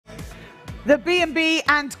The B&B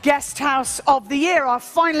and Guest House of the Year. Our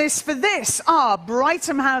finalists for this are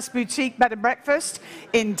Brighton House Boutique Bed and Breakfast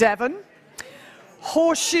in Devon,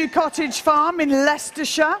 Horseshoe Cottage Farm in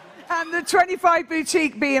Leicestershire, and the 25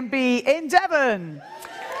 Boutique B&B in Devon.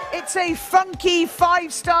 It's a funky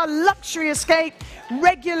 5-star luxury escape,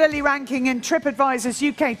 regularly ranking in TripAdvisor's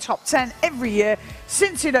UK Top 10 every year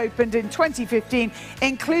since it opened in 2015,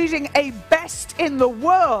 including a Best in the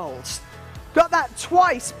World. Got that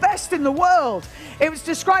twice, Best in the World. It was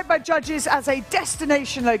described by judges as a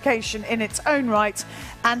destination location in its own right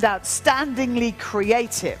and outstandingly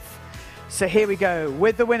creative. So here we go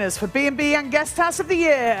with the winners for B&B and Guest House of the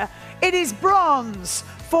Year. It is bronze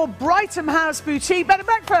for Brighton House Boutique Bed and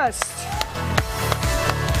Breakfast.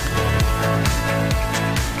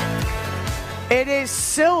 It is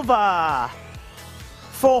silver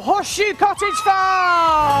for Horseshoe Cottage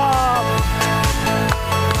Farm.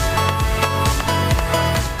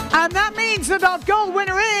 And that means that our gold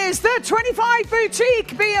winner is the 25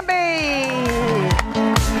 Boutique B&B.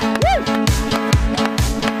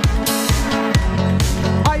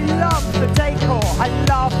 I love the decor. I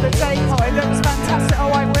love the decor. It looks fantastic.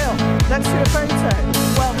 Oh, I will. Let's do a photo.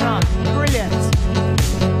 Well done. Brilliant.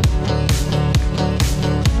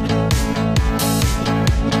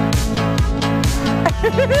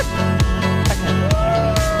 Okay.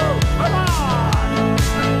 Come on.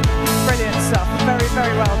 Brilliant stuff. Very,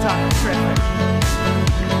 very well done.